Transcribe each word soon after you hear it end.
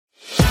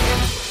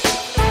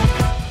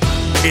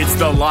It's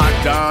the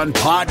Locked On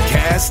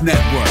Podcast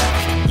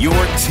Network, your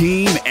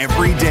team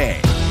every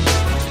day.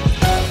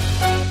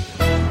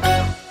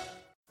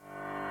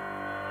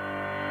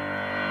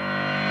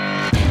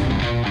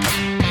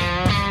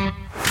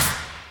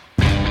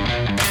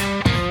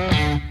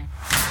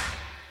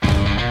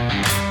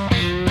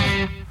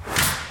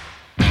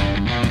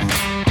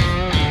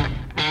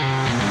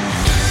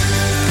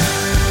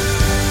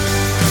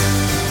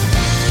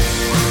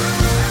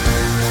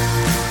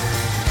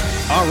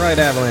 All right,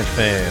 Avalanche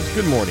fans,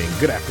 good morning,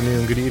 good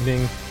afternoon, good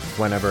evening,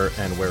 whenever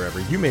and wherever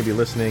you may be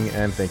listening,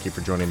 and thank you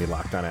for joining the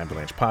Locked On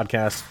Avalanche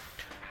podcast,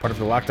 part of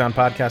the Locked On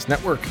Podcast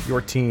Network,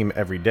 your team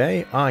every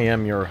day. I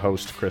am your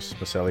host, Chris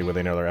Maselli, with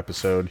another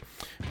episode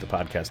of the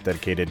podcast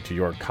dedicated to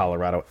your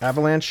Colorado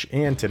Avalanche,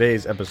 and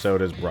today's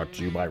episode is brought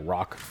to you by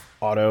Rock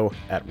Auto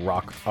at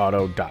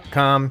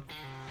rockauto.com.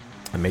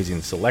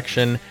 Amazing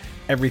selection,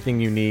 everything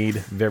you need,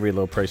 very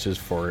low prices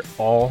for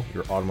all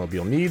your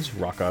automobile needs,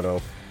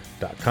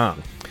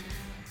 rockauto.com.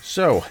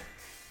 So,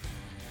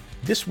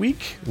 this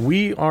week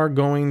we are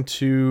going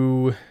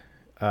to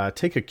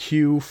take a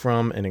cue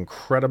from an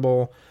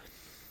incredible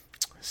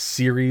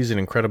series, an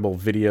incredible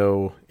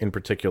video in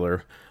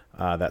particular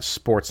that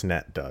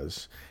Sportsnet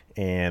does.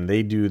 And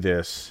they do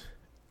this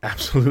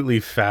absolutely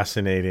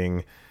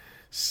fascinating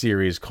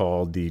series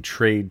called the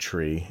Trade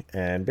Tree.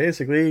 And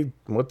basically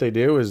what they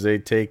do is they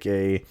take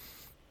a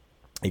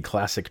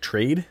classic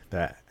trade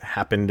that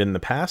happened in the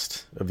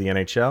past of the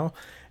NHL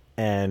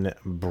and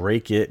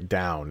break it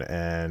down.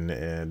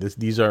 And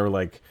these are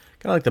like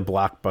kind of like the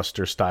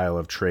blockbuster style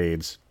of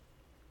trades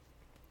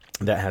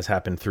that has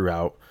happened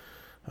throughout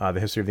the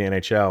history of the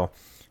NHL,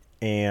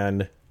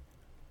 and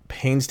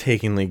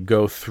painstakingly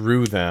go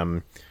through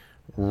them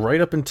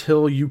right up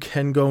until you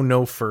can go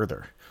no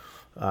further,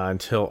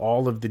 until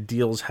all of the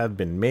deals have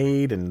been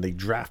made and the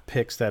draft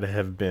picks that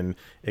have been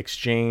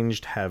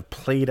exchanged have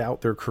played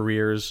out their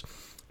careers,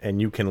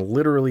 and you can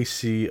literally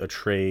see a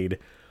trade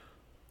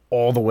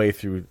all the way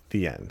through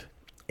the end.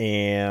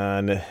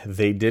 And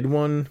they did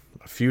one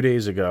a few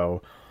days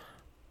ago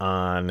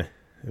on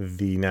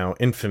the now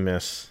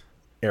infamous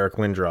Eric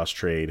Lindros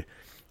trade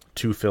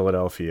to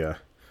Philadelphia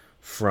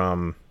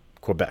from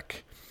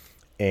Quebec.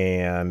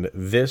 And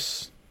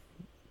this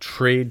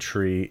trade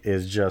tree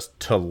is just,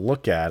 to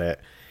look at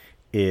it,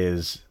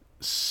 is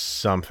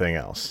something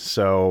else.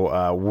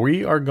 So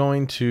we are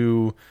going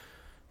to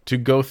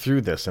go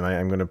through this, and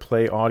I'm going to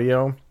play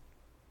audio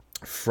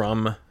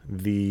from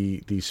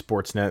the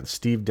Sportsnet.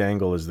 Steve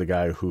Dangle is the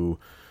guy who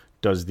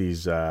does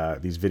these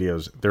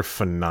videos. They're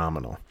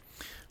phenomenal.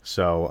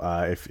 So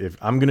if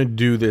I'm gonna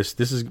do this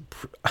is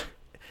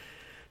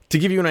to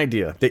give you an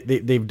idea.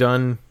 They've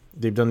done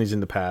these in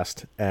the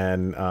past,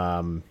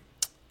 and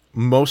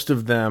most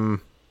of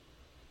them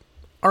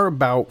are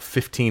about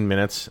 15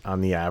 minutes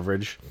on the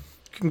average.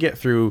 You can get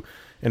through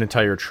an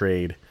entire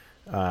trade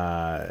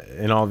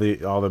and all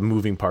the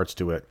moving parts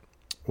to it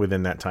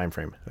within that time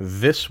frame.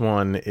 This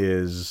one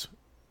is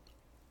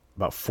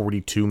about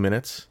 42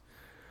 minutes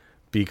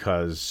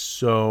because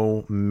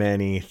so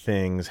many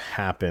things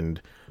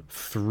happened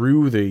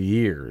through the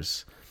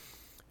years.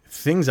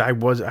 Things I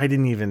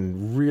didn't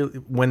even really,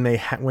 when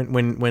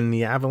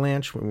the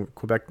Avalanche, when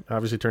Quebec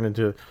obviously turned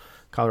into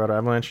Colorado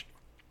Avalanche,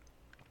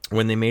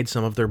 when they made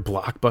some of their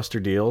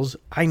blockbuster deals,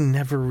 I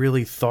never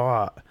really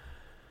thought,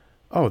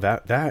 oh,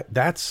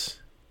 that's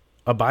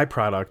a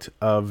byproduct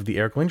of the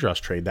Eric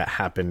Lindros trade that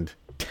happened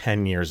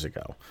 10 years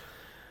ago.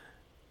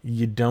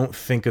 You don't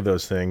think of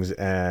those things,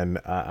 and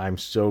I'm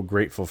so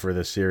grateful for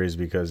this series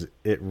because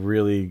it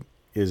really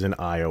is an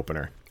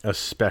eye-opener,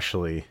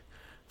 especially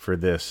for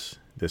this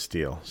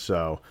deal.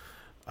 So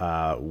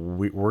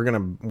we're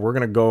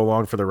gonna go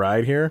along for the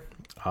ride here.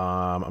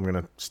 I'm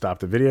gonna stop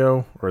the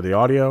video or the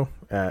audio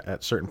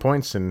at certain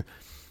points and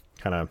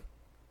kind of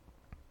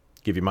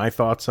give you my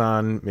thoughts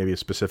on maybe a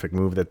specific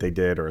move that they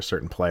did or a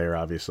certain player.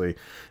 Obviously,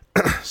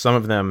 some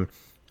of them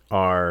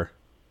are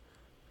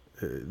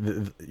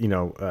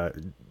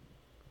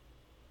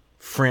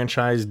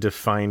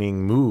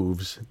franchise-defining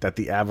moves that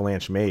the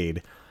Avalanche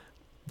made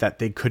that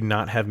they could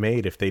not have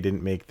made if they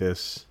didn't make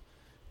this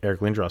Eric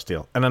Lindros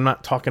deal. And I'm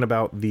not talking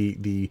about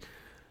the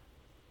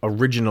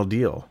original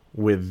deal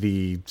with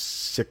the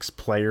 6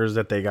 players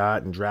that they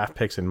got and draft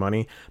picks and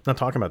money. I'm not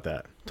talking about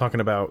that. I'm talking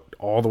about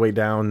all the way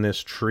down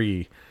this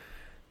tree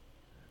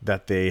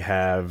that they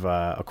have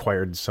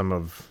acquired some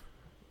of,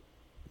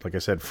 like I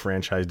said,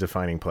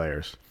 franchise-defining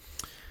players.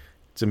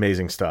 It's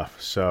amazing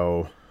stuff.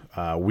 So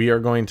we are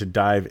going to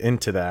dive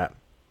into that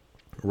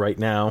right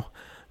now.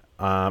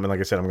 And like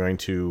I said, I'm going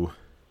to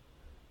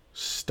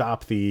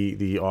stop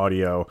the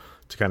audio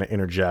to kind of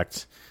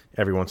interject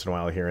every once in a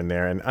while here and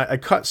there. And I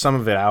cut some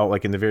of it out.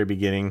 Like in the very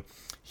beginning,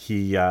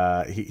 he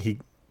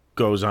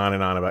goes on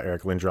and on about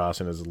Eric Lindros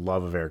and his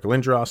love of Eric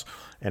Lindros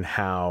and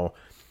how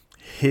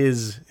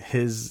his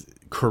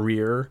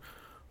career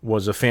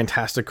was a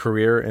fantastic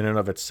career in and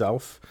of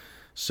itself.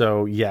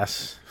 So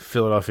yes,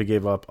 Philadelphia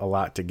gave up a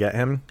lot to get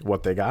him.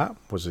 What they got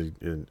was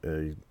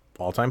a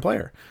all-time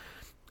player.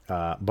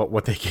 But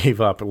what they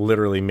gave up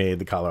literally made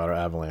the Colorado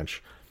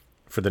Avalanche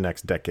for the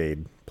next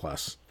decade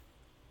plus.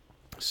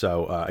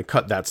 So I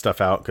cut that stuff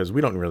out because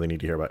we don't really need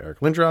to hear about Eric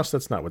Lindros.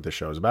 That's not what this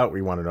show is about.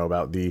 We want to know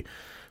about the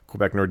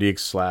Quebec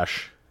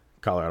Nordiques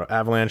 / Colorado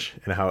Avalanche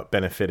and how it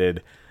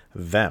benefited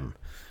them.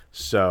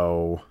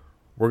 So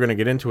we're going to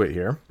get into it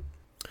here.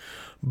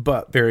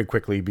 But very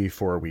quickly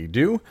before we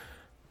do,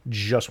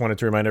 just wanted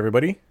to remind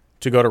everybody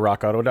to go to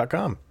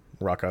rockauto.com.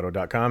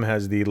 Rockauto.com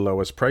has the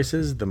lowest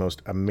prices, the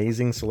most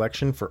amazing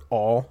selection for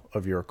all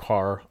of your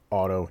car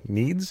auto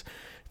needs.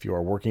 If you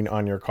are working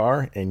on your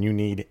car and you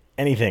need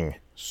anything,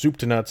 soup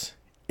to nuts,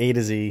 A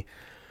to Z,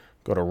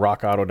 go to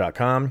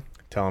rockauto.com.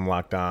 Tell them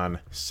Locked On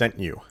sent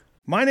you.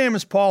 My name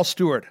is Paul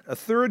Stewart, a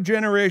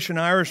third-generation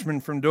Irishman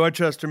from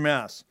Dorchester,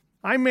 Mass.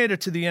 I made it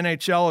to the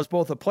NHL as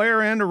both a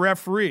player and a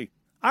referee.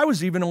 I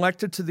was even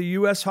elected to the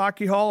U.S.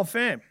 Hockey Hall of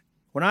Fame.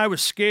 When I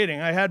was skating,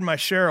 I had my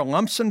share of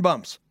lumps and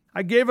bumps.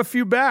 I gave a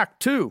few back,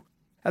 too.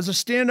 As a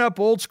stand-up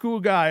old-school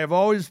guy, I've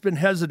always been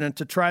hesitant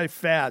to try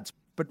fads,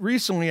 but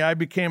recently I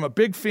became a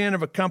big fan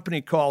of a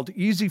company called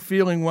Easy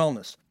Feeling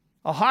Wellness.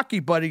 A hockey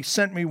buddy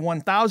sent me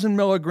 1,000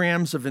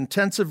 milligrams of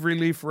intensive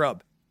relief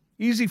rub.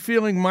 Easy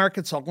Feeling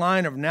markets a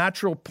line of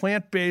natural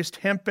plant-based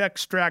hemp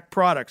extract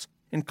products,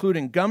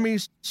 including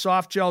gummies,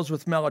 soft gels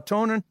with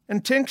melatonin,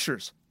 and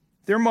tinctures.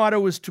 Their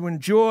motto is to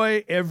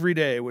enjoy every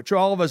day, which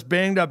all of us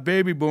banged-up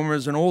baby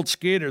boomers and old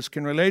skaters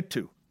can relate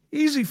to.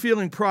 Easy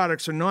Feeling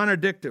products are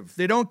non-addictive,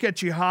 they don't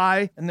get you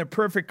high, and they're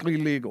perfectly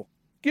legal.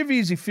 Give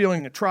Easy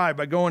Feeling a try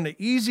by going to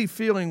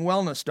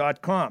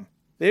easyfeelingwellness.com.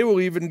 They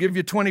will even give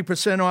you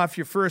 20% off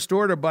your first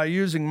order by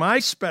using my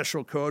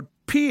special code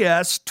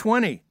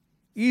PS20.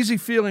 Easy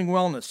Feeling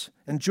Wellness.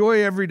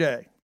 Enjoy every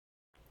day.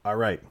 All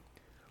right,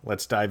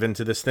 let's dive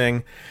into this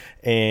thing.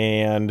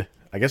 And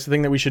I guess the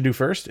thing that we should do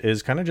first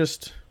is kind of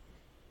just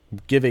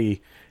give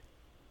a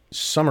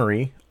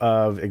summary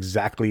of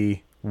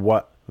exactly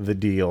what the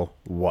deal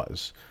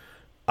was.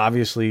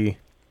 Obviously,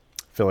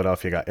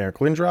 Philadelphia got Eric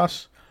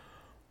Lindros,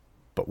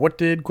 but what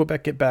did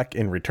Quebec get back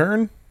in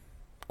return?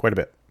 Quite a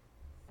bit.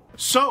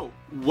 So,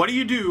 what do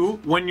you do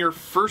when your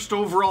first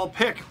overall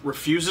pick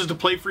refuses to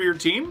play for your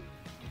team?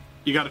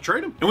 You gotta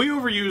trade him. And we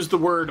overuse the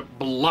word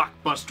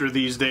blockbuster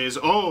these days.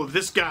 Oh,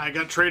 this guy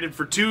got traded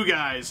for two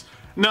guys.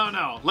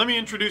 No, let me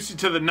introduce you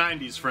to the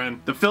 90s, friend.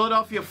 The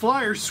Philadelphia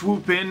Flyers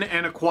swoop in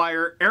and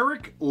acquire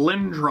Eric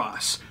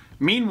Lindros.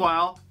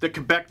 Meanwhile, the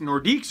Quebec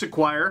Nordiques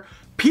acquire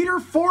Peter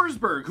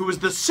Forsberg, who was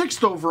the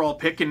 6th overall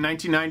pick in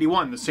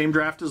 1991, the same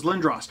draft as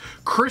Lindros.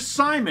 Chris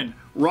Simon,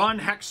 Ron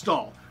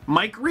Hextall,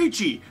 Mike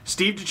Ricci,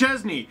 Steve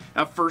Duchesne,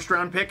 a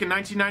first-round pick in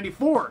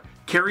 1994,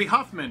 Kerry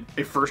Huffman,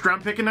 a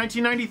first-round pick in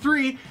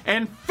 1993,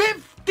 and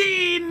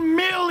 $15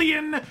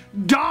 million.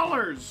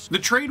 The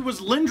trade was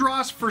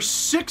Lindros for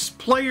 6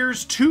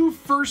 players, 2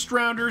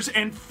 first-rounders,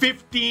 and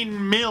 $15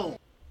 million.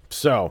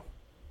 So,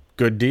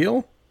 good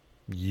deal?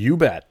 You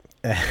bet.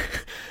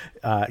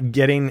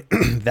 Getting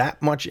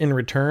that much in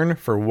return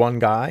for one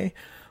guy,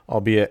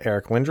 albeit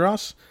Eric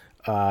Lindros,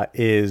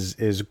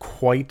 is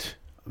quite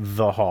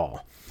the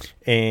haul.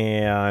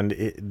 And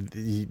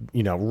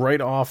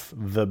right off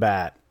the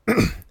bat,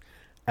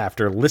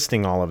 after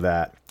listing all of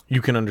that,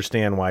 you can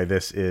understand why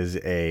this is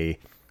a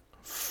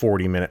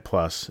 40-minute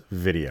plus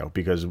video,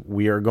 because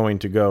we are going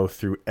to go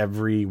through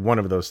every one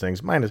of those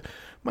things, minus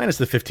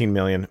the 15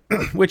 million,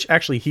 which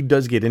actually he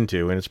does get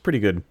into, and it's pretty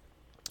good.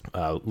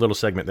 Little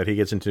segment that he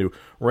gets into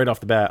right off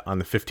the bat on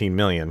the 15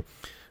 million,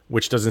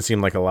 which doesn't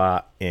seem like a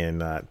lot in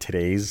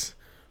today's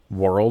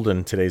world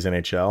and today's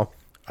NHL.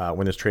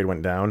 When this trade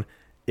went down,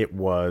 it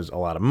was a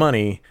lot of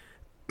money,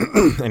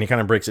 and he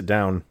kind of breaks it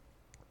down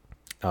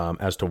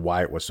as to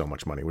why it was so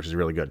much money, which is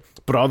really good.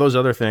 But all those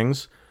other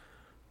things,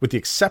 with the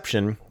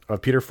exception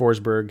of Peter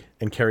Forsberg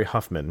and Kerry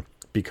Huffman,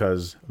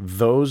 because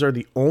those are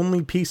the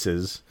only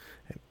pieces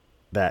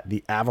that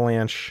the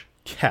Avalanche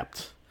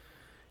kept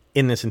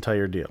in this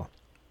entire deal.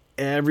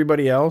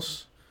 Everybody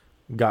else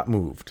got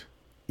moved.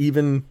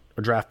 Even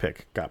a draft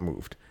pick got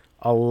moved.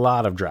 A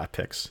lot of draft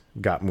picks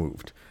got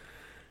moved.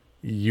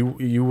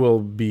 You will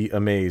be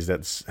amazed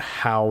at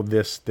how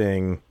this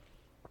thing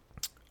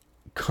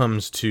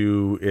comes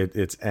to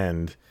its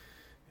end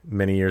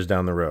many years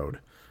down the road.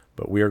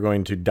 But we are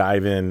going to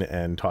dive in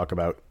and talk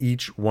about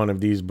each one of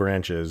these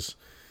branches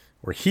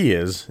where he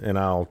is, and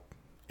I'll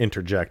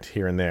interject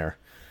here and there.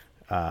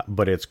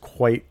 But it's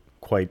quite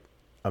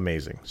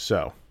amazing.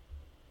 So,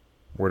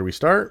 where do we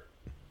start?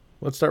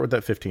 Let's start with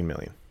that 15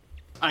 million.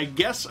 I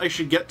guess I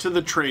should get to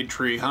the trade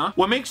tree, huh?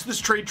 What makes this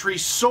trade tree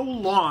so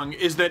long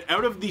is that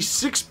out of the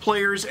 6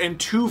 players and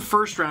 2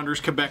 first-rounders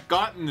Quebec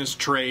got in this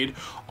trade,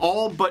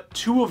 all but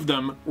 2 of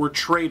them were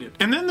traded.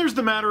 And then there's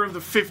the matter of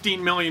the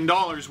 $15 million,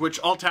 which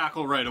I'll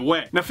tackle right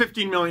away. Now,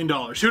 $15 million,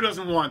 who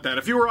doesn't want that?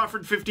 If you were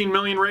offered $15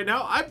 million right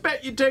now, I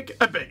bet you'd take it.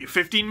 I bet you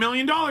 $15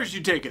 million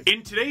you'd take it.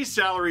 In today's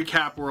salary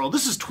cap world,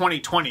 this is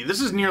 2020.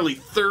 This is nearly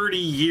 30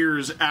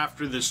 years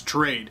after this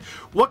trade.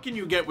 What can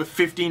you get with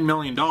 $15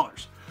 million?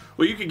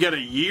 Well, you could get a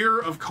year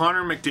of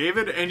Connor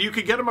McDavid, and you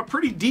could get him a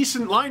pretty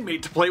decent line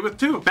mate to play with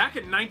too. Back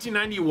in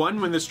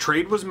 1991, when this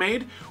trade was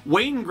made,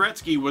 Wayne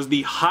Gretzky was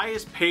the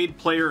highest paid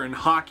player in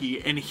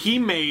hockey, and he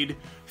made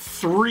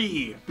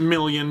 $3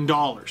 million.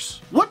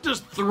 What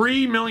does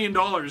 $3 million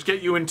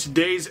get you in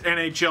today's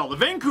NHL? The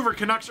Vancouver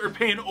Canucks are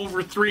paying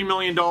over $3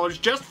 million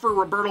just for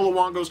Roberto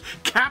Luongo's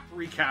cap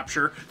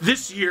recapture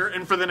this year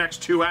and for the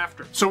next 2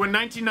 after. So in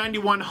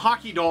 1991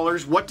 hockey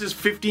dollars, what does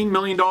 $15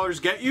 million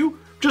get you?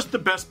 Just the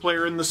best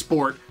player in the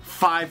sport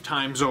 5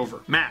 times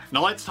over. Math.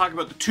 Now let's talk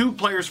about the 2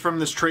 players from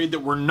this trade that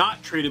were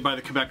not traded by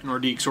the Quebec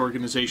Nordiques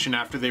organization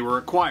after they were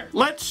acquired.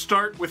 Let's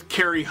start with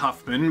Kerry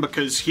Huffman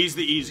because he's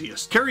the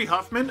easiest. Kerry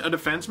Huffman, a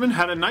defenseman,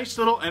 had a nice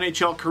little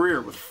NHL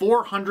career with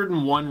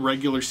 401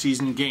 regular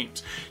season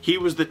games. He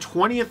was the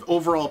 20th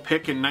overall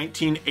pick in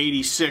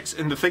 1986,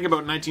 and the thing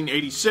about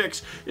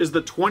 1986 is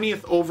the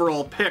 20th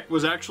overall pick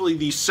was actually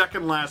the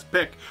second last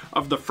pick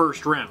of the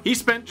first round. He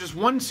spent just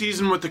 1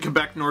 season with the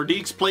Quebec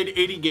Nordiques, played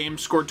 80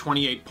 games, scored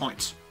 28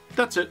 points.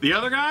 That's it. The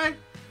other guy?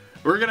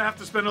 We're going to have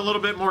to spend a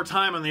little bit more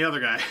time on the other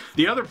guy.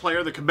 The other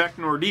player, the Quebec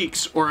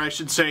Nordiques, or I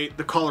should say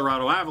the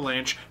Colorado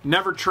Avalanche,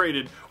 never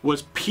traded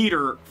was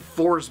Peter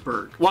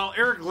Forsberg. While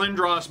Eric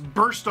Lindros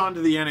burst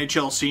onto the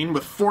NHL scene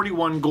with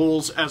 41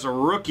 goals as a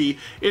rookie,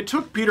 it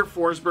took Peter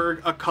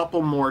Forsberg a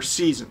couple more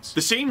seasons.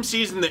 The same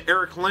season that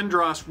Eric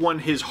Lindros won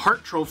his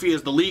Hart Trophy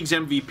as the league's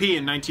MVP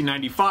in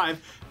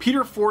 1995,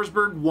 Peter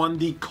Forsberg won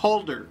the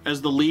Calder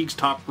as the league's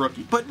top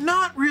rookie. But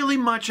not really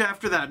much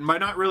after that, and by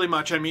not really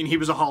much I mean he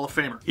was a Hall of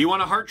Famer. He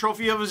won a Hart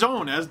Trophy of his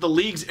own as the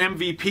league's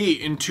MVP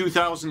in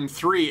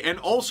 2003, and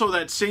also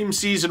that same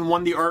season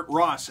won the Art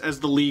Ross as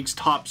the league's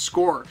top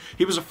scorer.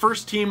 He was a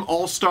first-team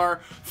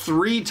All-Star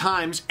 3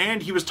 times,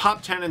 and he was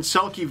top 10 in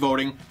Selke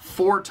voting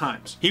 4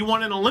 times. He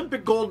won an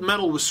Olympic gold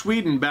medal with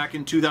Sweden back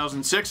in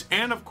 2006,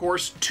 and of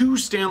course 2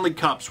 Stanley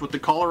Cups with the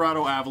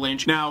Colorado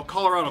Avalanche. Now,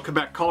 Colorado,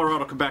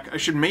 Quebec, I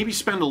should maybe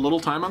spend a little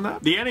time on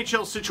that. The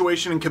NHL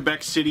situation in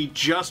Quebec City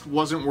just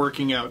wasn't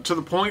working out, to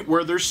the point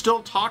where there's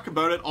still talk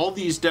about it all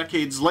these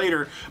decades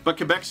later, but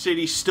Quebec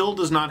City still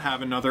does not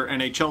have another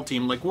NHL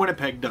team like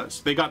Winnipeg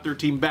does. They got their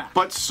team back.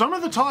 But some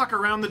of the talk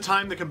around the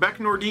time the Quebec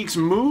Nordiques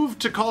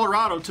moved to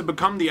Colorado to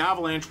become the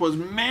Avalanche was,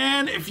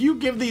 man, if you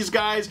give these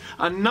guys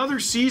another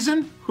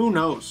season, who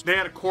knows? They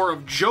had a core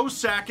of Joe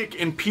Sakic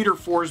and Peter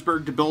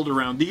Forsberg to build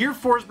around. The year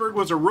Forsberg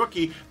was a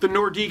rookie, the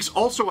Nordiques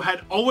also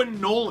had Owen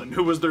Nolan,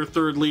 who was their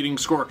 3rd leading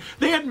scorer.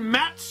 They had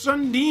Matt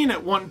Sundin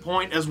at one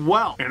point as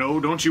well. And oh,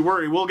 don't you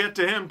worry, we'll get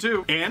to him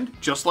too. And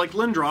just like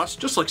Lindros,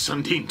 just like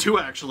Sundin too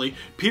actually,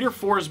 Peter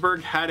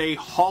Forsberg had a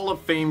Hall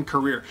of Fame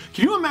career.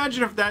 Can you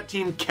imagine if that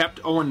team kept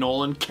Owen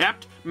Nolan,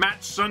 kept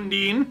Matt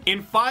Sundin?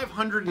 In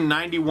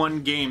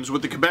 591 games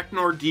with the Quebec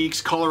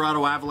Nordiques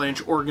Colorado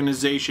Avalanche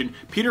organization,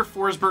 Peter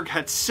Forsberg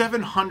had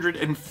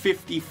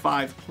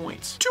 755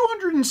 points,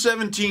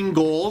 217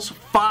 goals,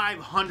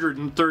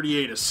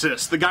 538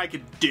 assists. The guy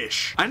could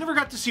dish. I never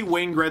got to see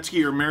Wayne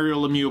Gretzky or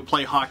Mario Lemieux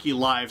play hockey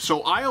live,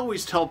 so I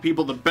always tell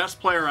people the best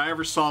player I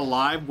ever saw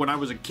live when I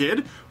was a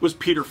kid was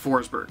Peter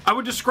Forsberg. I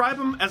would describe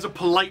him as a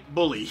polite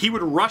bully. He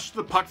would rush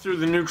the puck through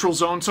the neutral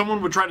zone,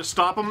 someone would try to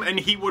stop him, and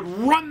he would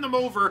run them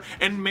over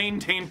and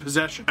maintain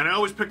possession. And I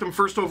always picked him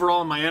first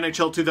overall in my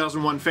NHL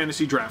 2001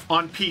 fantasy draft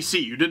on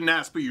PC. You didn't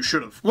ask, but you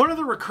should have. One of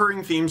the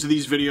recurring themes of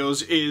these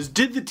videos is,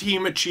 did the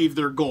team achieve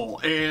their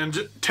goal?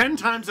 And 10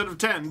 times out of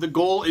 10, the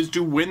goal is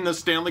to win the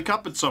Stanley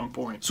Cup at some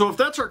point. So if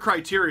that's our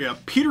criteria,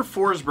 Peter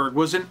Forsberg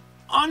was an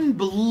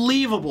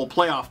unbelievable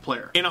playoff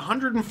player. In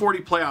 140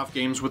 playoff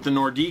games with the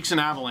Nordiques and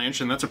Avalanche,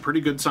 and that's a pretty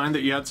good sign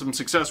that you had some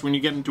success when you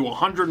get into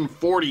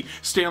 140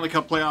 Stanley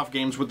Cup playoff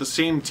games with the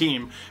same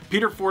team,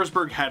 Peter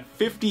Forsberg had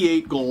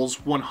 58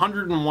 goals,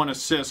 101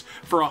 assists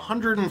for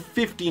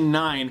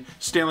 159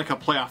 Stanley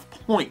Cup playoff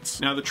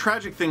points. Now, the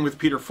tragic thing with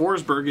Peter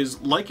Forsberg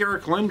is, like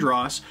Eric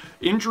Lindros,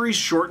 injuries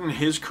shortened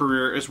his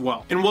career as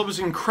well. And what was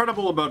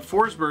incredible about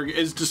Forsberg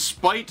is,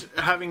 despite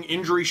having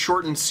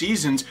injury-shortened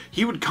seasons,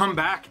 he would come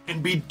back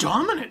and be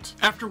dominant.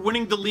 After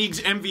winning the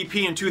league's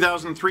MVP in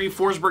 2003,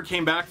 Forsberg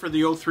came back for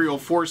the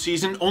 03-04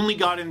 season, only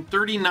got in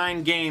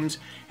 39 games,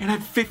 and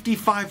had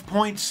 55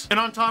 points. And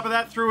on top of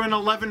that, threw in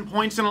 11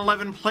 points in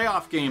 11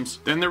 playoff games.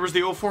 Then there was the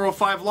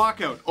 04-05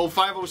 lockout.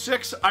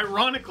 05-06,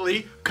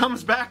 ironically,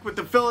 comes back with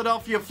the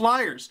Philadelphia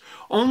Flyers.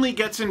 Only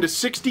gets into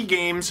 60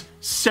 games,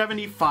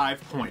 75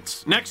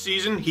 points. Next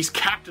season, he's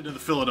captain of the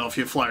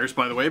Philadelphia Flyers,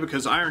 by the way,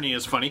 because irony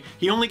is funny.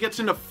 He only gets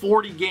into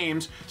 40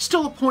 games,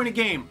 still a point a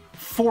game.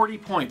 40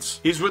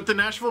 points. He's with the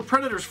Nashville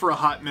Predators for a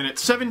hot minute.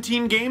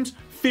 17 games,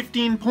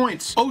 15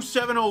 points.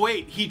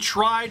 07-08,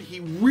 he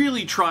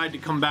really tried to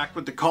come back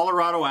with the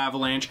Colorado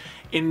Avalanche.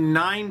 In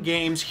 9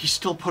 games, he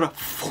still put up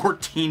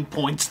 14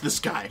 points, this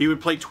guy. He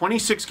would play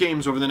 26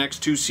 games over the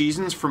next 2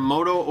 seasons for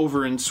Modo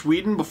over in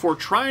Sweden before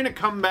trying to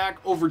come back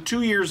over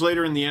 2 years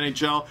later in the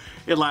NHL.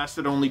 It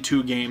lasted only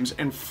 2 games,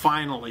 and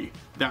finally,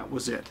 that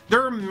was it.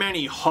 There are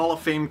many Hall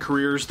of Fame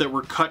careers that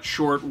were cut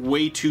short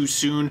way too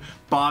soon.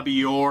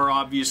 Bobby Orr,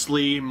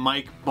 obviously,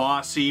 Mike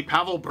Bossy,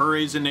 Pavel Bure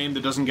is a name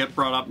that doesn't get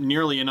brought up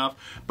nearly enough,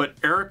 but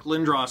Eric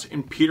Lindros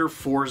and Peter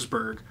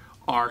Forsberg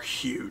are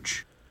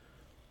huge.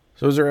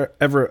 So is there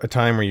ever a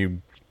time where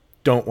you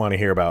don't want to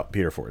hear about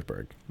Peter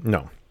Forsberg?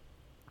 No.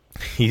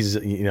 He's,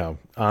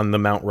 on the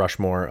Mount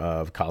Rushmore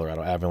of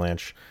Colorado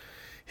Avalanche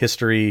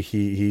history.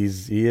 He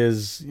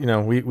is,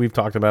 we've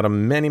talked about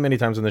him many, many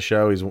times on the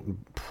show. He's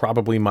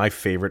probably my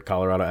favorite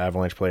Colorado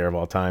Avalanche player of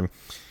all time.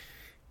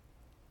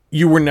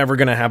 You were never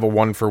going to have a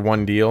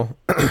 1-for-1 deal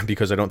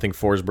because I don't think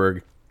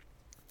Forsberg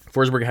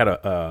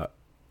had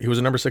he was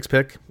a number 6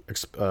 pick.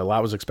 A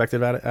lot was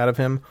expected out of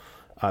him.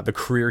 The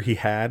career he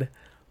had,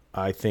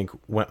 I think,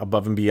 went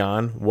above and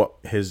beyond what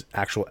his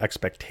actual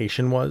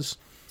expectation was.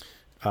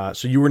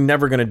 So you were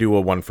never going to do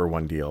a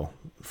 1-for-1 deal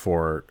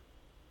for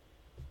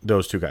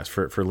those two guys,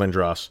 for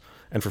Lindros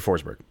and for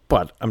Forsberg.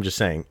 But I'm just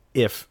saying,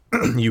 if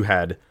you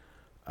had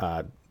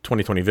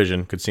 20/20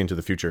 vision, could see into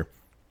the future,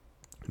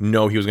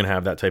 know he was going to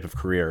have that type of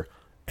career,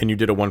 and you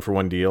did a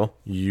 1-for-1 deal,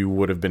 you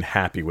would have been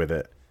happy with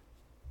it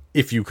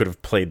if you could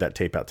have played that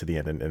tape out to the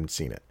end and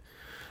seen it,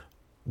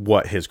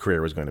 what his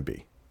career was going to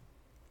be.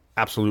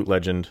 Absolute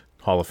legend,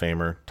 Hall of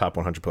Famer, top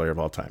 100 player of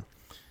all time.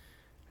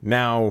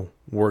 Now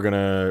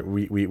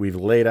we've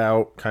laid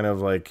out kind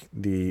of like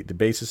the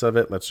basis of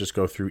it. Let's just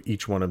go through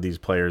each one of these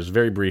players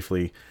very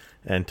briefly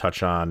and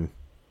touch on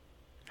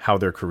how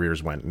their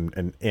careers went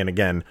and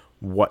again,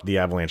 what the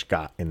Avalanche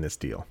got in this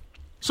deal.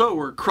 So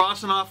we're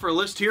crossing off our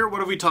list here. What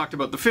have we talked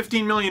about? The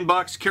 $15 million,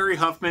 Kerry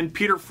Huffman,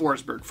 Peter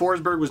Forsberg.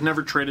 Forsberg was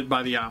never traded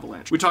by the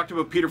Avalanche. We talked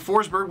about Peter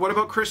Forsberg. What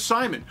about Chris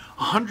Simon?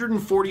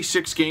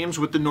 146 games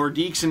with the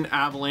Nordiques and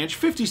Avalanche,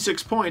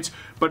 56 points,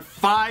 but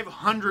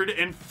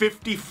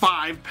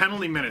 555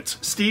 penalty minutes.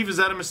 Steve, is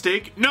that a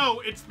mistake?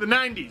 No, it's the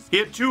 90s. He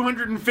had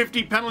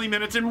 250 penalty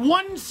minutes in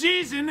one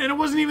season, and it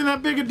wasn't even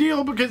that big a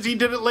deal because he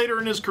did it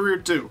later in his career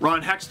too.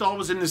 Ron Hextall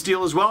was in this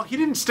deal as well. He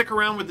didn't stick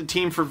around with the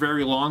team for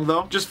very long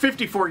though. Just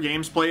 54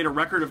 games played, a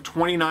record of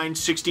 29,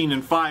 16,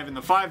 and 5, and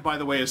the 5, by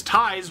the way, is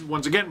ties,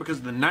 once again because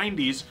of the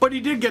 90s, but he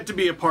did get to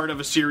be a part of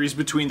a series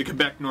between the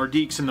Quebec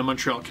Nordiques and the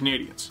Montreal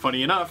Canadiens.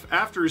 Funny enough,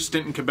 after his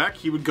stint in Quebec,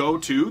 he would go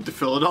to the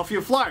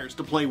Philadelphia Flyers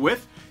to play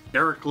with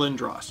Eric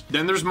Lindros.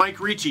 Then there's Mike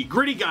Ricci,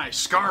 gritty guy,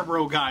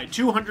 Scarborough guy,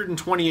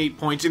 228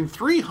 points in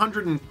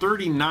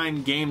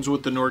 339 games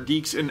with the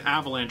Nordiques and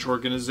Avalanche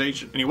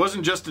organization. And he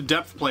wasn't just a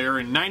depth player.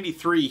 In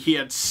 93, he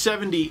had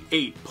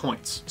 78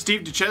 points.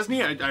 Steve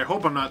Duchesne, I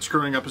hope I'm not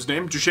screwing up his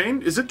name.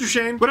 Duchesne? Is it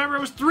Duchesne? Whatever,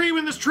 it was 3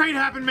 when this trade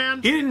happened,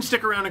 man. He didn't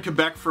stick around in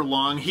Quebec for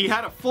long. He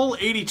had a full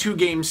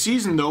 82-game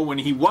season, though, when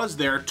he was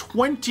there.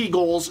 20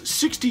 goals,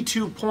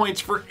 62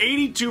 points for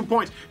 82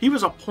 points. He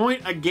was a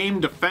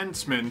point-a-game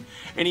defenseman,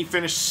 and he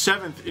finished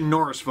 7th in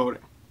Norris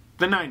voting.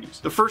 The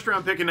 90s. The first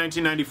round pick in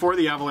 1994,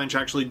 the Avalanche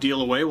actually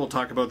deal away. We'll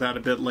talk about that a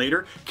bit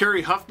later.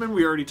 Kerry Huffman,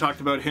 we already talked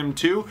about him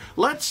too.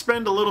 Let's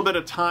spend a little bit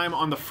of time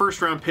on the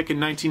first round pick in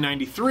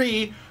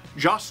 1993,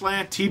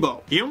 Jocelyn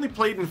Thibault. He only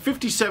played in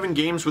 57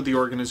 games with the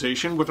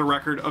organization with a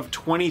record of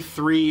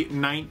 23,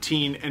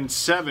 19, and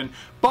 7,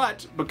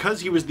 but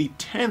because he was the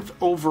 10th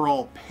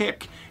overall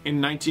pick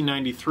in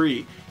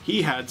 1993,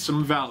 he had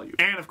some value.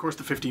 And of course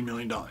the $15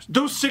 million.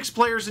 Those 6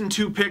 players and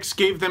 2 picks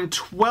gave them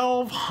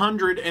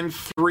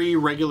 1,203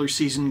 regular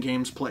season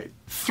games played,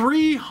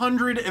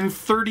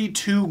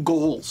 332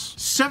 goals,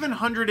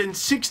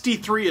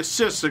 763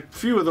 assists, a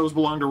few of those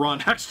belong to Ron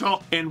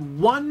Hextall, and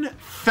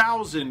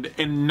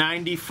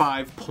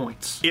 1,095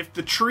 points. If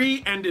the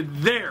tree ended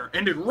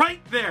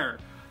right there,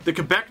 the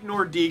Quebec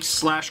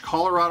Nordiques /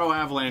 Colorado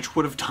Avalanche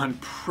would have done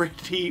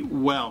pretty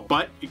well,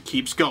 but it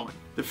keeps going.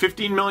 The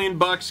 $15 million,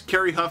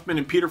 Kerry Huffman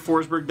and Peter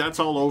Forsberg, that's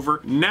all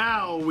over.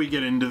 Now we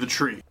get into the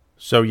tree.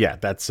 So yeah,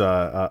 that's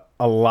a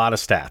lot of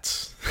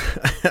stats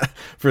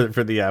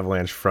for the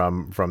Avalanche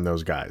from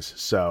those guys.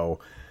 So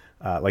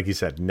like you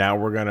said, now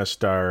we're going to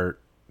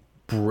start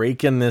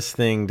breaking this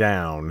thing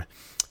down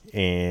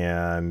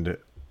and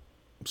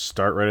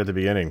start right at the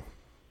beginning.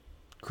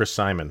 Chris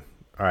Simon.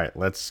 All right,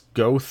 let's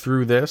go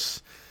through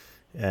this,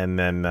 and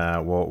then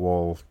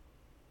I'll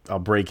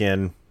break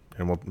in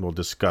and we'll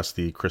discuss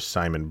the Chris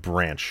Simon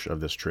branch of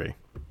this tree.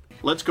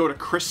 Let's go to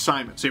Chris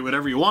Simon. Say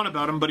whatever you want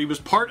about him, but he was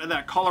part of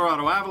that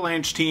Colorado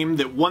Avalanche team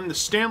that won the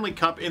Stanley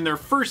Cup in their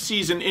first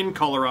season in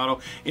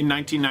Colorado in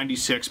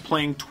 1996,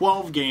 playing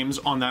 12 games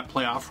on that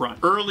playoff run.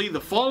 Early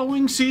the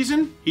following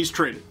season, he's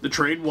traded. The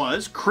trade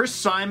was Chris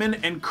Simon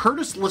and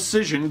Curtis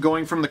Lecision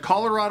going from the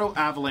Colorado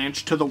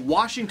Avalanche to the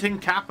Washington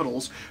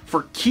Capitals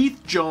for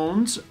Keith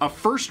Jones, a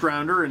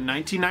first-rounder in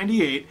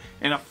 1998,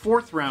 and a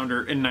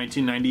fourth-rounder in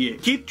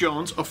 1998. Keith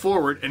Jones, a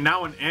forward and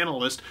now an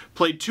analyst,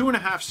 played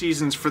 2.5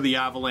 seasons for the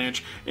Avalanche,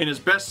 and his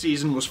best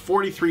season was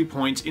 43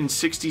 points in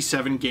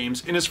 67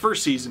 games in his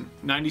first season,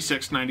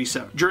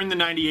 96-97. During the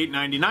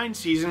 98-99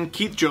 season,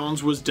 Keith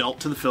Jones was dealt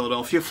to the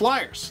Philadelphia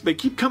Flyers. They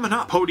keep coming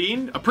up.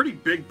 Podine, a pretty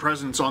big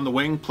presence on the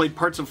wing, played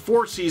parts of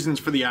 4 seasons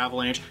for the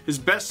Avalanche, his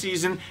best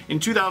season in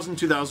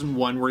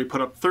 2000-2001, where he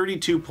put up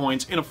 32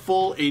 points in a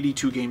full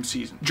 82-game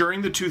season.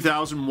 During the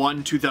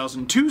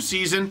 2001-2002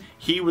 season,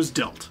 he was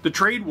dealt. The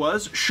trade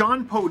was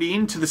Sean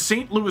Podine to the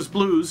St. Louis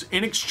Blues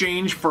in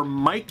exchange for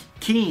Mike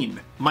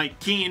Keane. Mike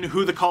Keane explain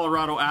who the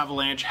Colorado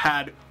Avalanche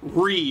had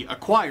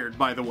reacquired,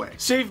 by the way.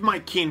 Save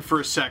Mike Keane for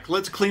a sec.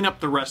 Let's clean up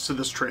the rest of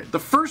this trade. The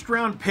first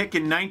round pick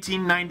in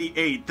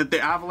 1998 that the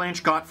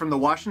Avalanche got from the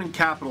Washington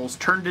Capitals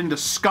turned into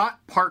Scott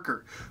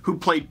Parker, who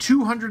played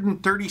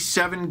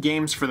 237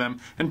 games for them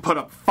and put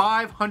up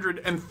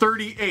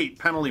 538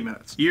 penalty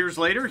minutes. Years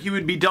later, he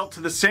would be dealt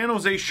to the San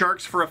Jose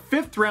Sharks for a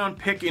 5th round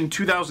pick in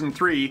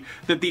 2003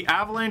 that the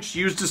Avalanche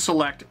used to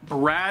select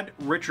Brad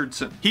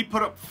Richardson. He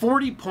put up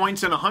 40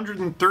 points in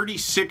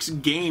 136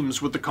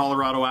 games with the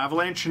Colorado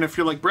Avalanche, and if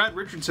you're like, Brad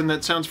Richardson,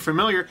 that sounds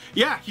familiar,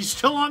 yeah, he's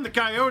still on the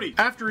Coyote.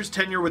 After his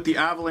tenure with the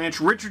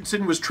Avalanche,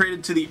 Richardson was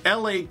traded to the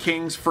LA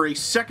Kings for a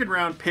 2nd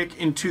round pick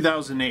in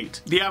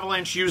 2008. The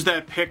Avalanche used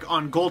that pick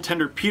on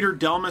goaltender Peter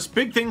Delmas.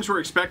 Big things were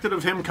expected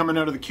of him coming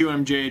out of the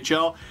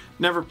QMJHL.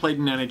 Never played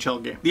an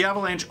NHL game. The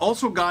Avalanche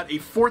also got a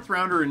 4th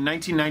rounder in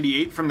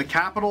 1998 from the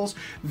Capitals.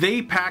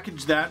 They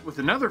packaged that with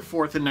another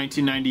 4th in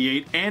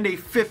 1998 and a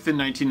 5th in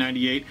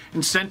 1998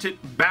 and sent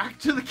it back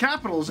to the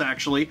Capitals,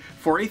 actually,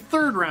 for a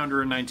 3rd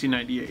rounder in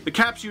 1998. The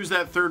Caps used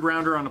that 3rd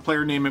rounder on a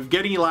player named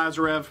Evgeny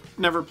Lazarev,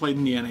 never played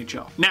in the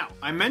NHL. Now,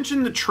 I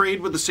mentioned the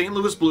trade with the St.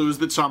 Louis Blues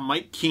that saw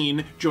Mike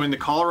Keane join the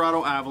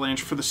Colorado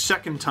Avalanche for the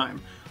 2nd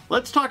time.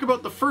 Let's talk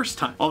about the first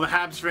time. All the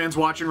Habs fans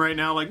watching right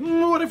now like,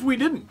 what if we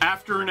didn't?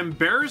 After an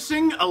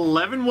embarrassing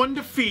 11-1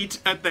 defeat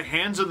at the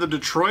hands of the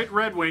Detroit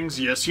Red Wings,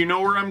 yes, you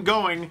know where I'm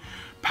going,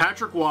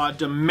 Patrick Waugh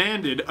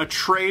demanded a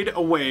trade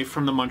away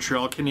from the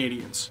Montreal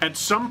Canadiens. At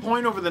some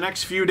point over the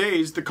next few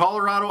days, the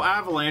Colorado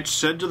Avalanche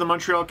said to the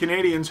Montreal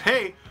Canadiens,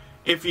 hey,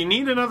 if you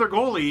need another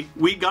goalie,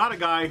 we got a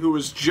guy who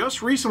was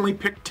just recently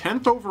picked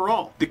 10th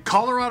overall. The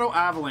Colorado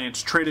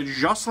Avalanche traded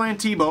Jocelyn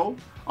Thibault,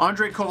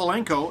 Andrei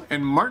Kovalenko,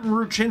 and Martin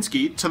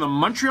Ruchinski to the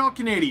Montreal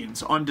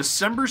Canadiens on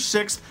December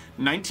 6,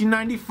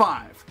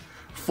 1995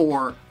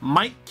 for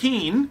Mike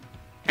Keane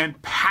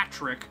and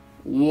Patrick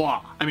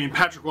Waugh. I mean,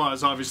 Patrick Waugh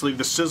is obviously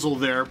the sizzle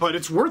there, but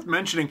it's worth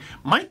mentioning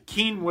Mike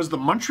Keane was the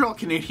Montreal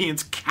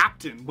Canadiens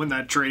captain when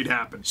that trade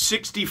happened.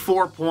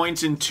 64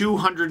 points in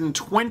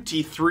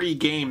 223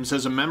 games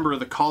as a member of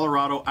the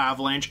Colorado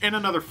Avalanche and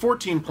another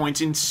 14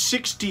 points in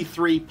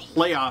 63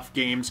 playoff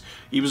games.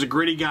 He was a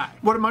gritty guy.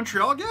 What did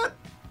Montreal get?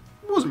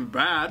 It wasn't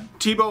bad.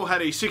 Thibault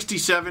had a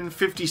 67,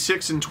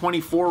 56, and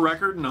 24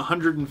 record in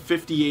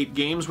 158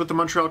 games with the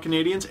Montreal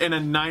Canadiens and a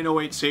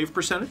 .908 save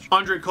percentage.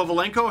 Andrei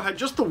Kovalenko had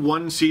just the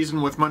 1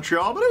 season with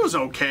Montreal, but it was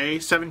okay.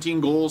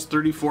 17 goals,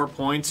 34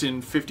 points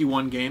in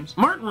 51 games.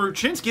 Martin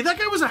Ruchinski, that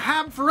guy was a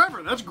Hab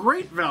forever. That's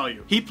great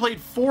value. He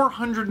played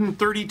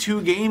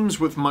 432 games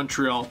with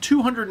Montreal,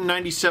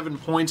 297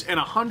 points, and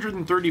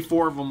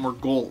 134 of them were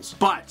goals.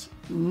 But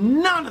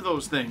none of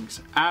those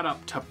things add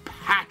up to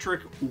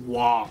Patrick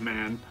Waugh,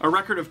 man. A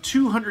record of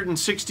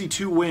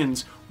 262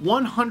 wins,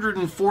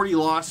 140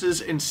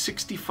 losses, and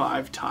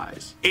 65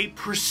 ties. A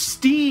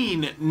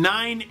pristine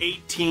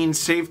 .918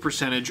 save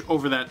percentage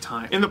over that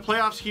time. In the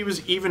playoffs, he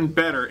was even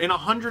better. In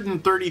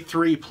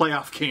 133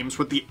 playoff games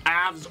with the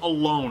Avs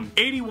alone,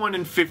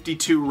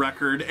 81-52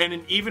 record, and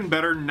an even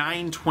better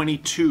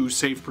 .922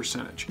 save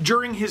percentage.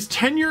 During his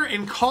tenure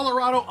in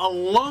Colorado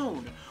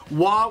alone,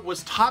 Waugh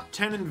was top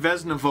 10 in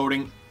Vezina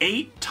voting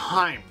 8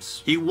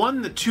 times. He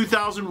won the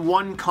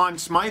 2001 Conn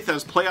Smythe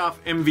as playoff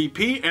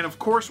MVP and of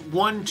course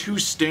won 2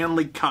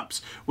 Stanley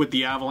Cups with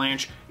the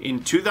Avalanche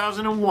in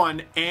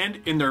 2001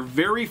 and in their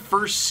very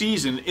first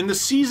season, in the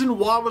season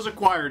Waugh was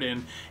acquired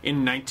in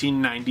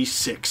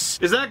 1996.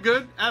 Is that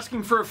good?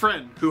 Asking for a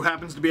friend who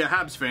happens to be a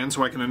Habs fan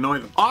so I can annoy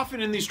them. Often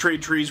in these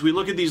trade trees, we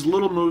look at these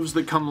little moves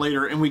that come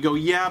later and we go,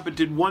 yeah, but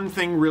did one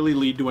thing really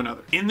lead to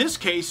another? In this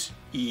case,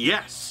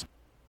 yes.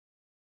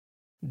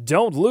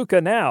 Don't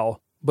Luka now,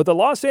 but the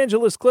Los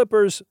Angeles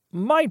Clippers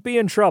might be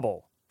in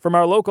trouble. From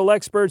our local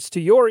experts to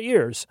your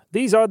ears,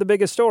 these are the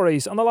biggest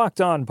stories on the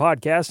Locked On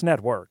Podcast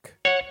Network.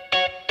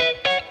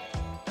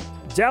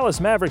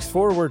 Dallas Mavericks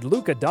forward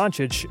Luka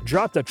Doncic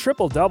dropped a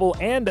triple-double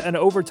and an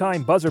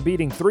overtime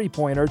buzzer-beating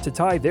three-pointer to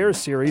tie their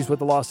series with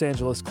the Los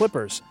Angeles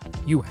Clippers.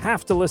 You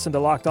have to listen to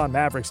Locked On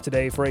Mavericks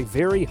today for a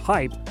very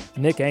hype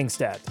Nick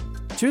Angstadt.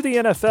 To the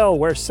NFL,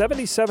 where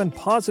 77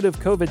 positive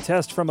COVID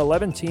tests from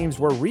 11 teams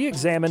were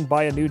re-examined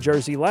by a New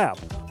Jersey lab.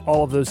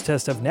 All of those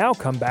tests have now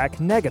come back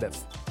negative.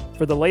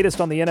 For the latest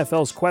on the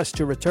NFL's quest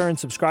to return,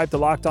 subscribe to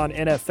Locked On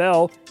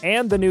NFL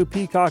and the new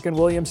Peacock and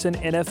Williamson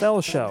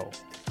NFL show.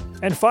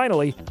 And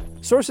finally,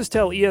 sources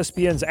tell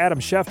ESPN's Adam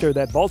Schefter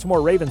that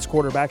Baltimore Ravens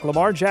quarterback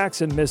Lamar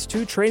Jackson missed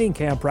 2 training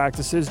camp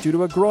practices due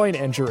to a groin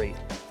injury.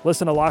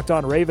 Listen to Locked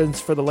On Ravens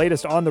for the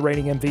latest on the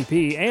reigning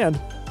MVP and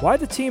why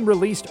the team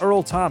released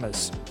Earl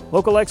Thomas.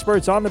 Local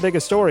experts on the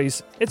biggest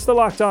stories. It's the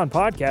Locked On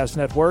Podcast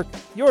Network,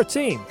 your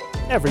team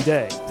every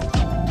day.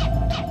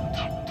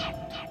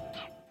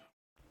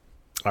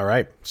 All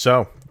right,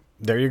 so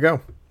there you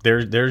go.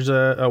 There's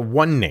a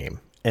one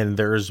name, and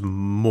there's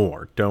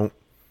more. Don't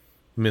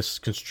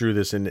misconstrue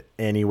this in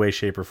any way,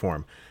 shape, or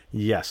form.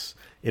 Yes,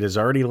 it has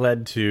already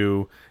led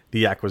to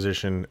the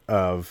acquisition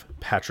of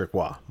Patrick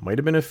Waugh. Might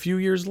have been a few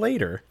years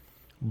later,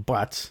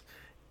 but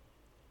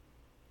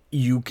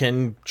you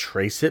can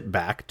trace it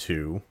back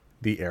to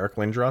the Eric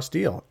Lindros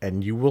deal,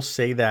 and you will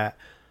say that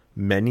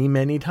many,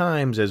 many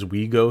times as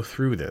we go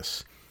through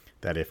this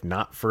that if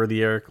not for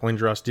the Eric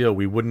Lindros deal,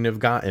 we wouldn't have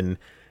gotten.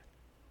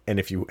 And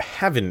if you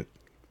haven't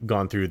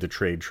gone through the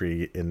trade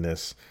tree in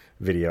this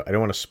video, I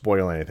don't want to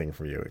spoil anything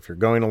for you. If you're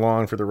going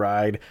along for the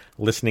ride,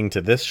 listening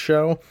to this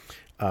show,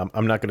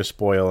 I'm not going to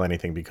spoil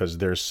anything because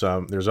there's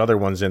other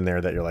ones in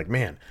there that you're like,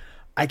 man,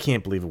 I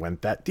can't believe it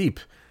went that deep.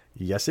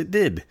 Yes, it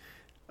did.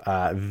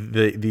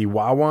 The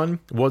WA one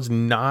was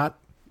not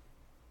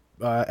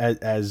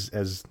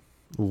as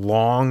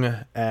long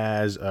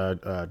as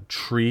a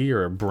tree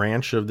or a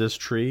branch of this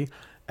tree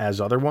as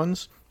other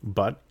ones,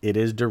 but it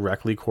is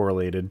directly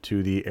correlated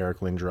to the Eric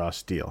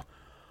Lindros deal.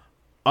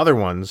 Other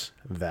ones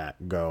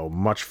that go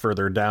much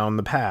further down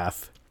the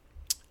path,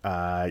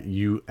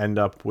 you end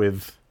up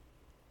with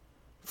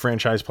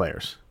franchise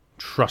players.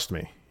 Trust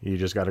me, you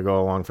just got to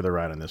go along for the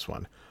ride on this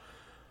one.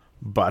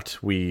 But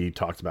we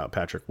talked about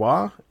Patrick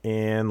Waugh,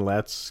 and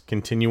let's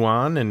continue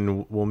on,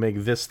 and we'll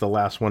make this the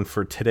last one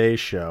for today's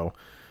show.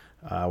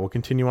 We'll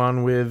continue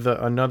on with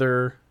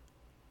another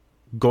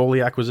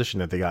goalie acquisition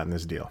that they got in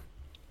this deal.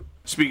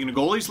 Speaking of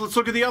goalies, let's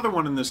look at the other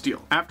one in this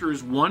deal. After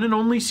his one and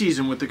only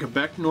season with the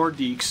Quebec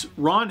Nordiques,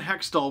 Ron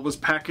Hextall was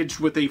packaged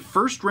with a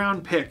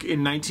first-round pick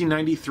in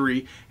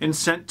 1993 and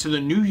sent to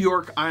the New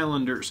York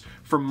Islanders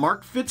for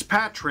Mark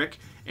Fitzpatrick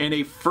and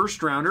a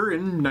first-rounder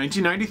in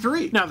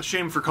 1993. Now, the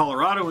shame for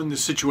Colorado in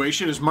this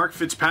situation is Mark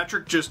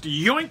Fitzpatrick just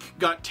yoink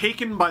got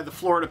taken by the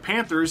Florida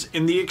Panthers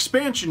in the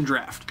expansion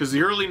draft, because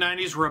the early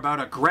 90s were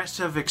about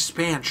aggressive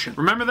expansion.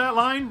 Remember that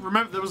line?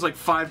 Remember, that was like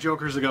 5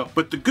 jokers ago.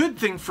 But the good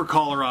thing for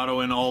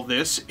Colorado in all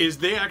this is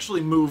they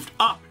actually moved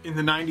up in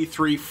the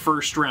 93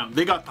 first round.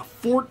 They got the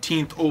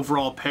 14th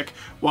overall pick,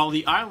 while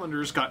the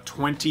Islanders got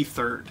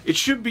 23rd. It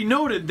should be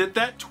noted that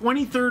that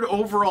 23rd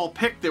overall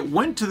pick that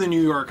went to the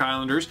New York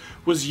Islanders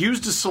was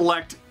used to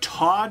select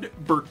Todd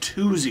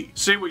Bertuzzi.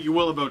 Say what you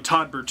will about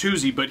Todd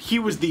Bertuzzi, but he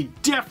was the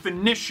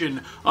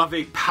definition of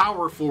a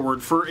power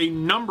forward for a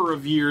number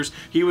of years.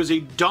 He was a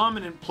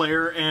dominant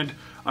player and,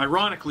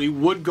 ironically,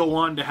 would go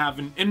on to have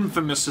an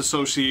infamous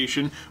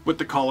association with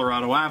the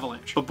Colorado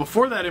Avalanche. But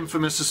before that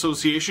infamous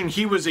association,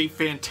 he was a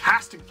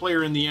fantastic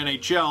player in the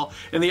NHL,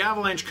 and the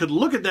Avalanche could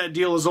look at that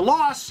deal as a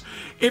loss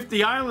if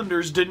the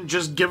Islanders didn't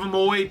just give him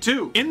away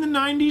too. In the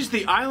 90s,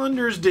 the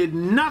Islanders did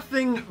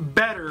nothing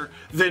better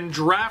than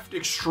draft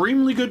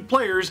extremely good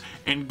players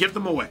and give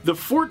them away. The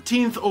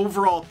 14th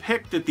overall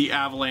pick that the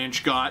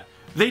Avalanche got,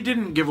 they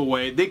didn't give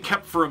away. They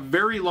kept for a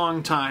very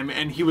long time,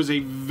 and he was a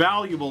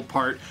valuable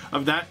part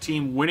of that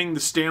team winning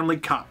the Stanley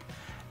Cup.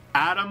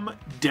 Adam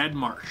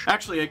Deadmarsh.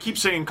 Actually, I keep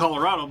saying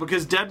Colorado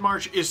because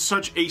Deadmarsh is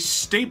such a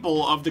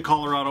staple of the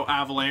Colorado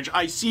Avalanche.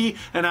 I see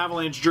an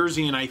Avalanche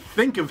jersey and I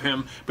think of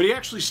him, but he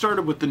actually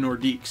started with the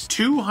Nordiques.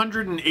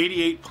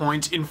 288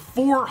 points in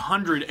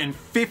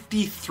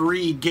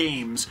 453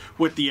 games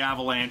with the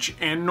Avalanche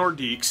and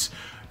Nordiques.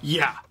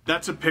 Yeah,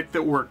 that's a pick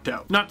that worked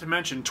out. Not to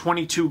mention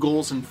 22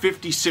 goals and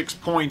 56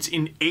 points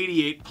in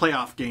 88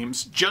 playoff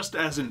games just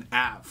as an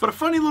Av. But a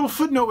funny little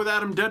footnote with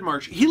Adam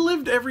Deadmarsh, he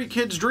lived every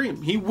kid's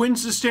dream. He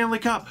wins the Stanley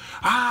Cup.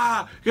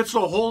 Gets to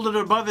hold it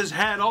above his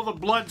head, all the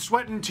blood,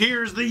 sweat, and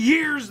tears, the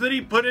years that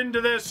he put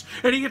into this,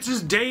 and he gets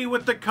his day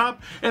with the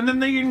cup, and then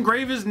they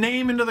engrave his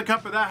name into the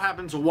cup, but that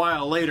happens a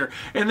while later.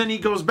 And then he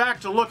goes back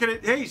to look at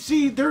it, hey,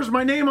 see, there's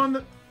my name on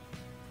the...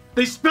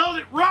 They spelled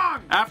it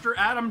wrong! After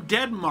Adam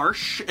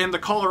Deadmarsh and the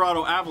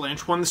Colorado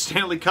Avalanche won the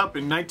Stanley Cup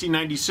in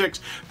 1996,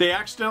 they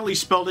accidentally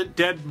spelled it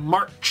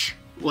Deadmarch,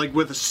 like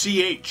with a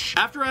CH.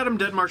 After Adam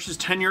Deadmarsh's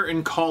tenure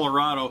in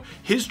Colorado,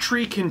 his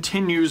tree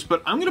continues,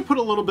 but I'm going to put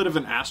a little bit of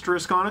an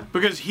asterisk on it,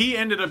 because he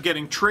ended up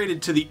getting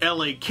traded to the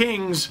LA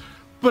Kings,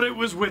 but it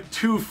was with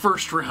 2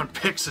 first-round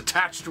picks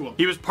attached to him.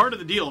 He was part of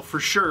the deal for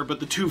sure,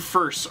 but the 2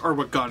 firsts are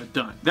what got it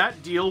done.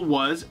 That deal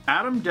was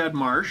Adam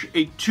Deadmarsh,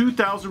 a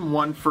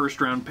 2001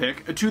 first-round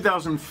pick, a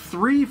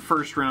 2003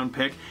 first-round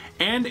pick,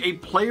 and a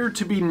player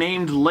to be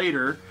named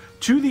later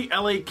to the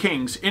LA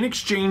Kings in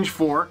exchange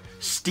for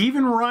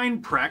Steven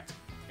Reinprecht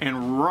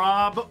and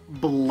Rob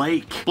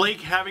Blake.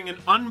 Blake having an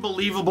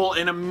unbelievable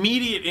and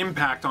immediate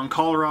impact on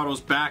Colorado's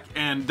back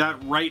end.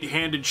 That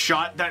right-handed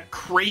shot, that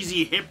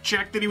crazy hip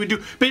check that he would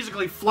do,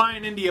 basically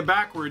flying into you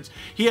backwards.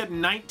 He had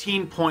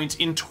 19 points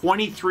in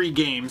 23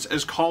 games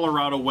as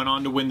Colorado went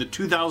on to win the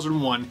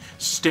 2001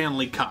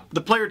 Stanley Cup.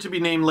 The player to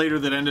be named later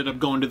that ended up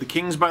going to the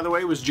Kings, by the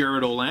way, was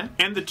Jared Olan.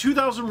 And the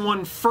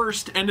 2001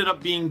 first ended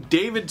up being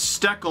David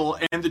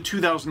Steckel, and the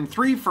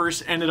 2003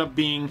 first ended up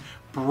being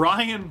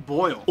Brian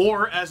Boyle,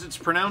 or as it's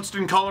pronounced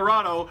in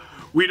Colorado,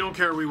 we don't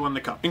care, we won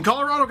the cup. And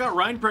Colorado got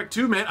Reinprecht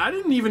too, man. I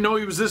didn't even know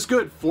he was this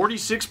good.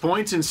 46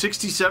 points in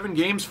 67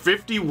 games,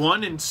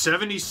 51 in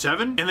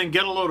 77, and then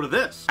get a load of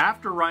this.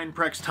 After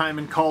Reinprecht's time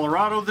in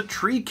Colorado, the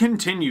tree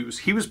continues.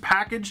 He was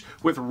packaged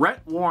with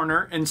Rhett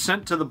Warner and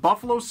sent to the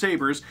Buffalo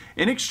Sabres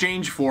in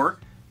exchange for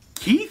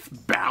Keith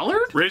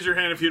Ballard? Raise your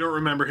hand if you don't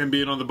remember him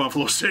being on the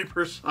Buffalo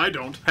Sabres. I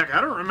don't. Heck, I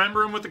don't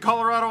remember him with the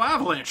Colorado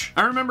Avalanche.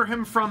 I remember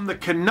him from the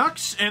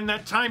Canucks and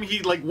that time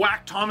he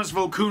whacked Thomas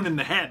Vokoun in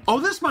the head. Oh,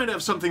 this might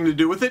have something to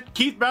do with it.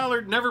 Keith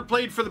Ballard never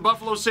played for the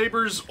Buffalo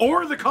Sabres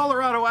or the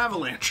Colorado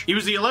Avalanche. He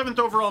was the 11th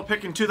overall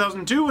pick in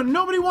 2002 and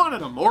nobody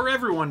wanted him, or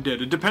everyone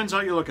did. It depends how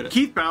you look at it.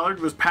 Keith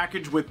Ballard was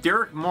packaged with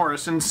Derek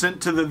Morris and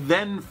sent to the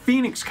then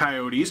Phoenix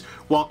Coyotes,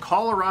 while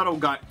Colorado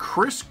got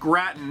Chris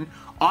Gratton,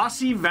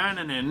 Ossi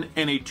Vananen,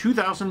 and a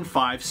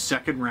 2005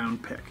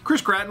 second-round pick.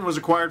 Chris Gratton was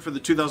acquired for the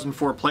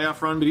 2004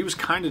 playoff run, but he was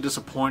kind of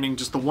disappointing.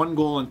 Just the 1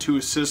 goal and 2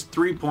 assists,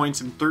 3 points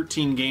in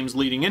 13 games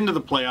leading into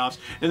the playoffs,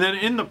 and then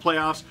in the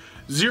playoffs,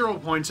 0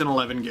 points in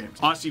 11 games.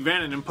 Ossi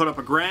Vananen put up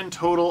a grand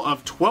total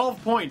of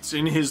 12 points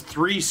in his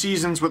 3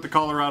 seasons with the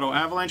Colorado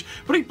Avalanche,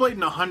 but he played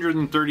in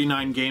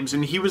 139 games,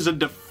 and he was a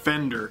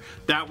defender.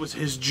 That was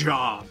his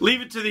job.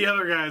 Leave it to the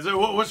other guys.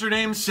 What's their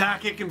name?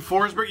 Sakic and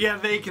Forsberg? Yeah,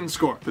 they can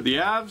score. But the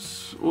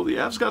Avs, well, the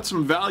Avs got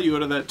some value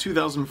out of that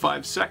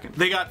 2005 second.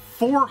 They got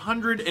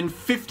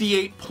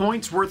 458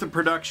 points worth of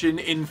production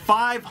in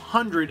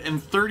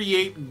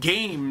 538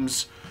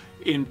 games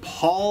in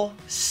Paul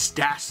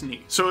Stastny.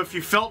 So if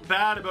you felt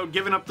bad about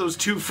giving up those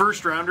 2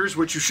 first-rounders,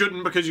 which you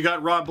shouldn't because you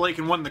got Rob Blake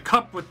and won the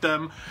cup with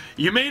them,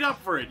 you made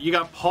up for it. You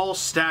got Paul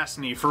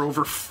Stastny for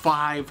over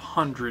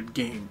 500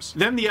 games.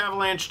 Then the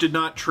Avalanche did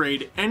not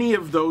trade any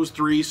of those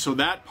 3, so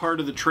that part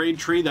of the trade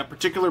tree, that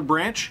particular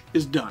branch,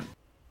 is done.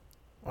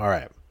 All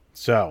right.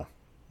 So,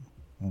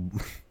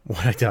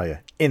 what I tell you,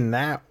 in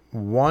that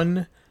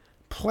one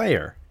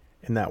player's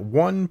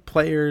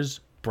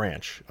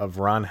branch of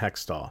Ron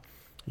Hextall,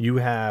 you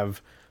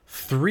have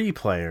 3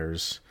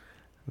 players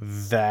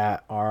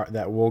that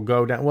will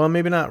go down. Well,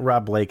 maybe not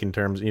Rob Blake in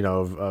terms,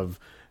 of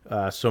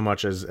so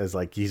much as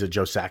like he's a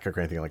Joe Sakic or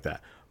anything like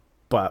that.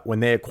 But when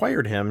they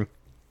acquired him,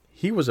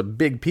 he was a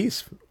big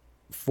piece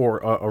for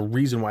a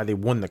reason why they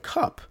won the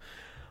cup.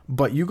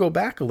 But you go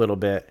back a little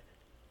bit,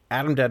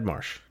 Adam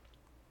Deadmarsh,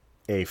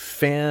 a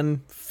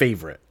fan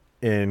favorite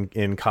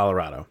in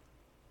Colorado.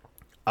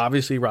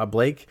 Obviously Rob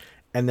Blake,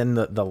 and then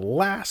the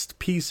last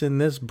piece in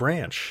this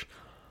branch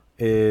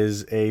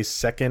is a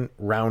second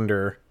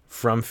rounder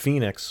from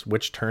Phoenix,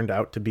 which turned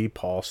out to be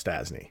Paul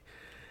Stastny.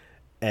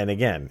 And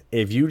again,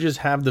 if you just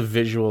have the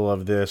visual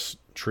of this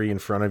tree in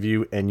front of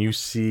you and you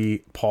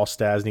see Paul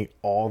Stastny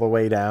all the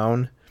way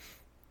down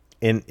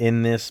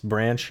in this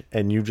branch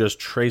and you just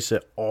trace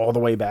it all the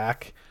way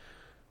back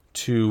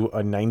to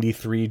a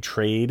 93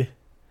 trade,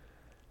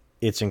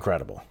 it's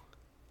incredible.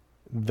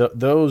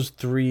 Those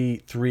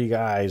three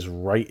guys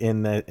right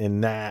in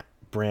that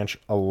branch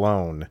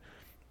alone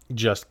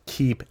just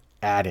keep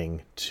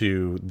adding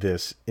to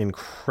this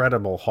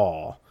incredible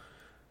haul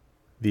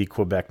the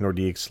Quebec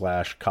Nordiques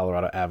 /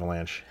 Colorado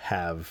Avalanche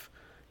have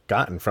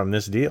gotten from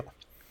this deal.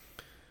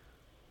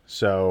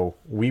 So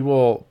we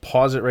will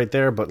pause it right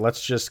there, but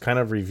let's just kind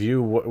of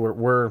review what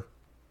we're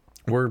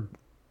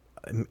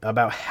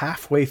about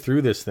halfway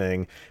through this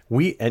thing.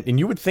 And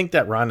you would think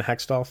that Ron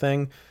Hextall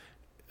thing,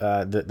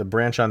 the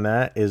branch on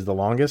that is the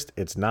longest.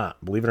 It's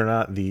not. Believe it or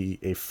not,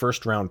 a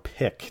first round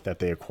pick that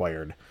they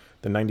acquired,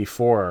 the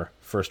 94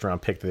 first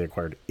round pick that they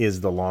acquired, is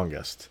the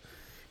longest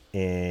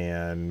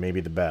and maybe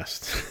the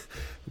best.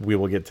 We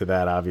will get to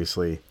that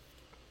obviously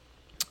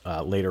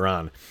later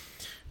on.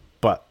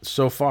 But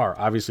so far,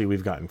 obviously,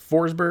 we've gotten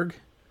Forsberg.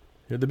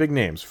 Here are the big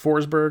names: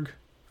 Forsberg,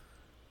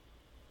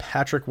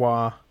 Patrick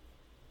Waugh,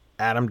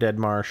 Adam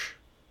Deadmarsh.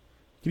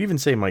 You could even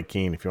say Mike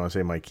Keane if you want to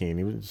say Mike Keane.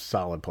 He was a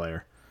solid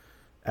player.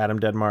 Adam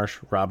Deadmarsh,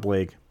 Rob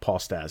Blake, Paul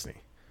Stastny.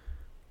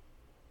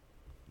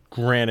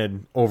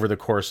 Granted, over the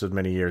course of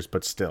many years,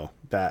 but still,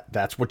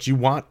 that's what you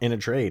want in a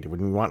trade. When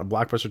you want a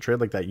blockbuster trade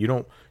like that,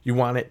 you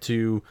want it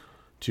to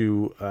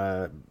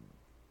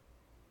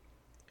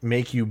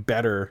make you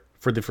better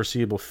for the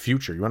foreseeable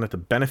future. You want it to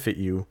benefit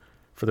you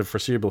for the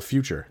foreseeable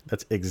future.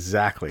 That's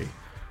exactly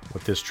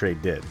what this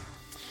trade did.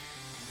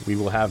 We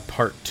will have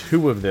part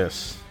 2 of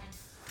this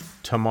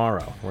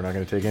tomorrow. We're not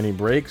going to take any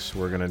breaks.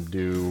 We're going to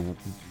do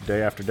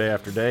day after day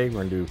after day. We're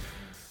going to do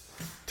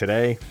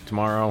today,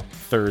 tomorrow,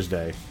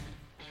 Thursday,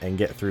 and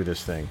get through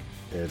this thing.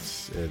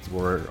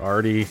 We're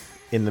already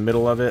in the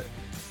middle of it.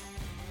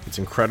 It's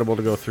incredible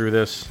to go through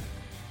this,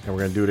 and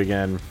we're going to do it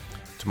again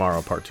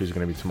tomorrow. Part 2 is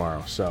going to be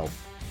tomorrow. So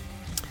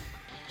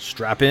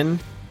strap in.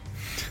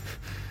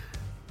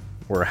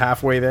 We're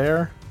halfway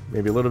there,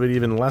 maybe a little bit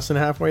even less than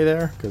halfway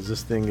there, because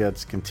this thing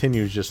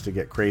continues just to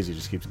get crazy,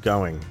 just keeps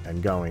going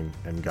and going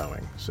and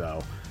going.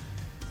 So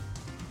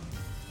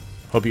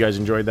hope you guys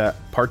enjoyed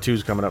that. Part 2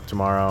 is coming up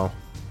tomorrow.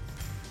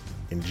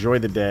 Enjoy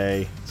the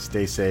day.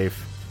 Stay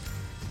safe.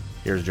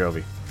 Here's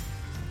Jovi.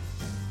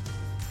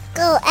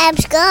 Go,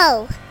 Abs,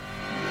 go.